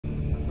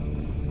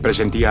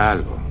Presentía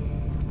algo.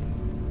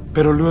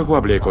 Pero luego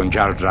hablé con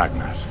Jarl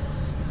Ragnar.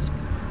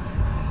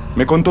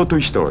 Me contó tu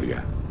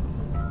historia.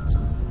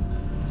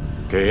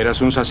 Que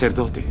eras un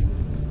sacerdote.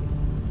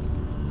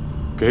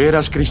 Que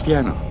eras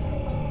cristiano.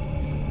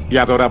 Y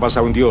adorabas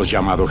a un Dios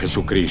llamado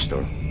Jesucristo.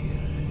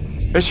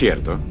 ¿Es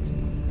cierto?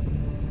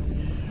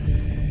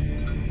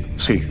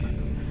 Sí.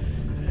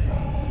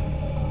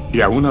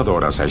 ¿Y aún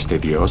adoras a este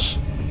Dios?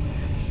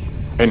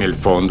 ¿En el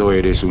fondo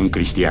eres un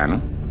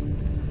cristiano?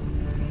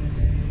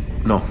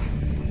 No.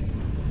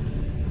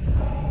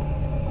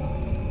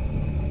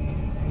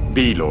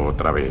 Dilo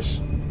otra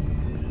vez.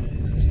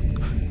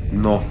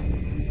 No.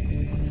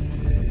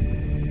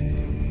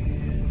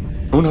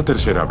 Una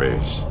tercera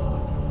vez.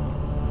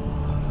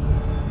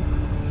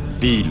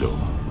 Dilo.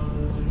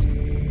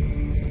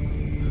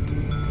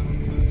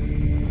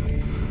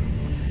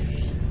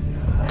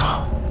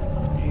 No.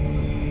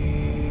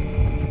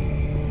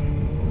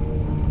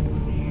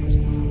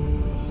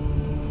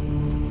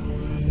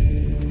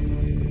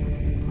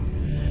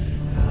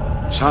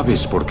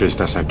 Sabes por qué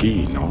estás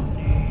aquí, ¿no?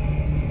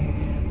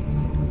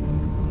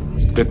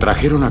 Te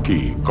trajeron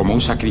aquí como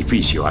un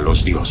sacrificio a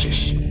los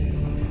dioses.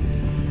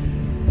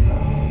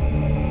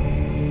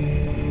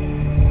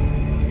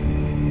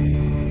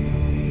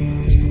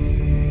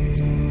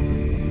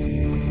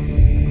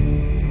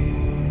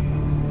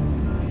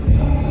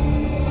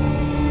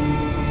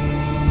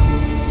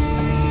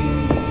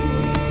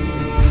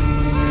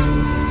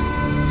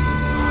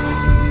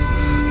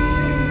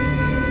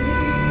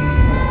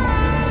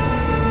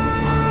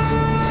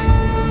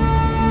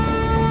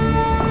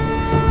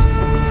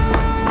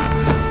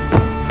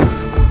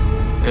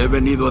 He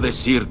venido a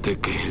decirte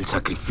que el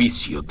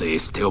sacrificio de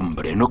este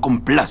hombre no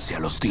complace a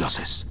los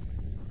dioses.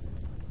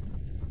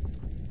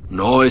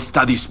 No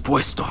está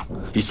dispuesto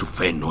y su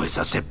fe no es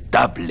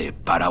aceptable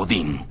para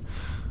Odín.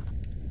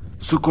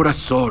 Su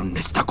corazón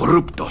está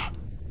corrupto.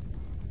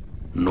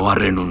 No ha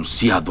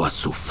renunciado a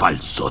su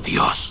falso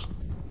dios.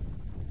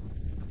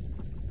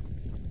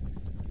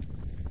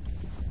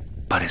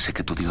 Parece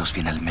que tu dios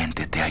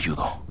finalmente te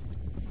ayudó.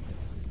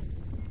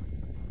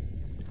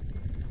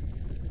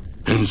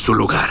 En su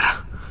lugar,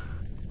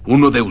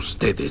 uno de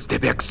ustedes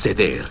debe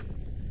acceder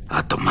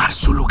a tomar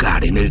su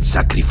lugar en el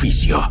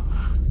sacrificio.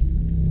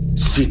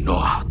 Si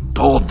no,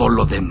 todo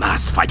lo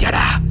demás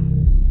fallará.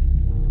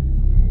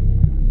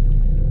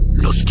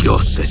 Los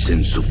dioses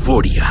en su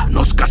furia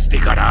nos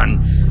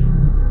castigarán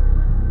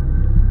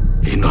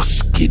y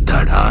nos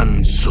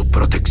quitarán su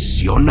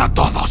protección a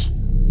todos.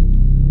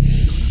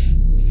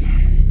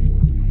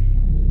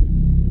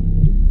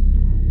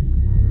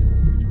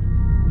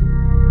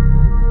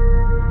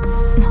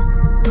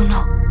 No, tú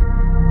no.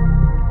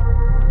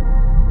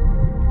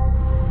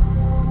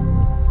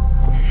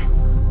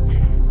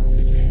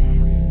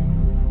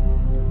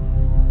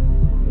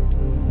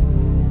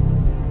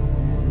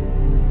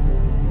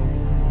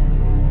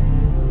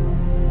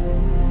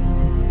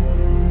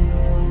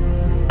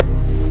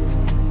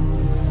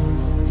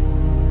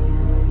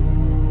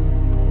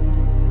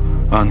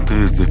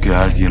 Antes de que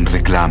alguien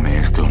reclame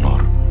este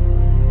honor,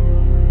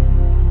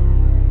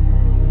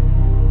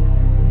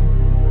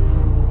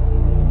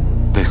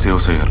 deseo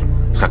ser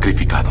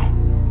sacrificado.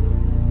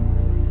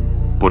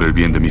 Por el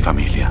bien de mi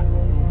familia.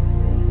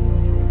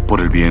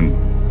 Por el bien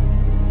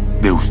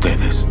de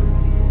ustedes.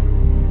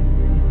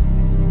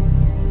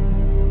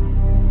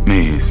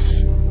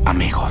 Mis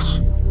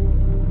amigos.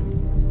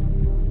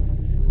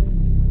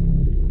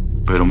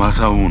 Pero más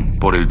aún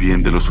por el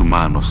bien de los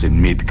humanos en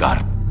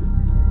Midgard.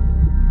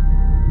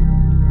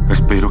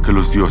 Espero que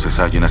los dioses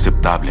hallen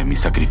aceptable mi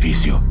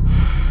sacrificio,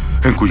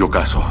 en cuyo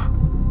caso,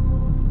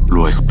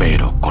 lo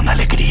espero con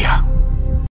alegría.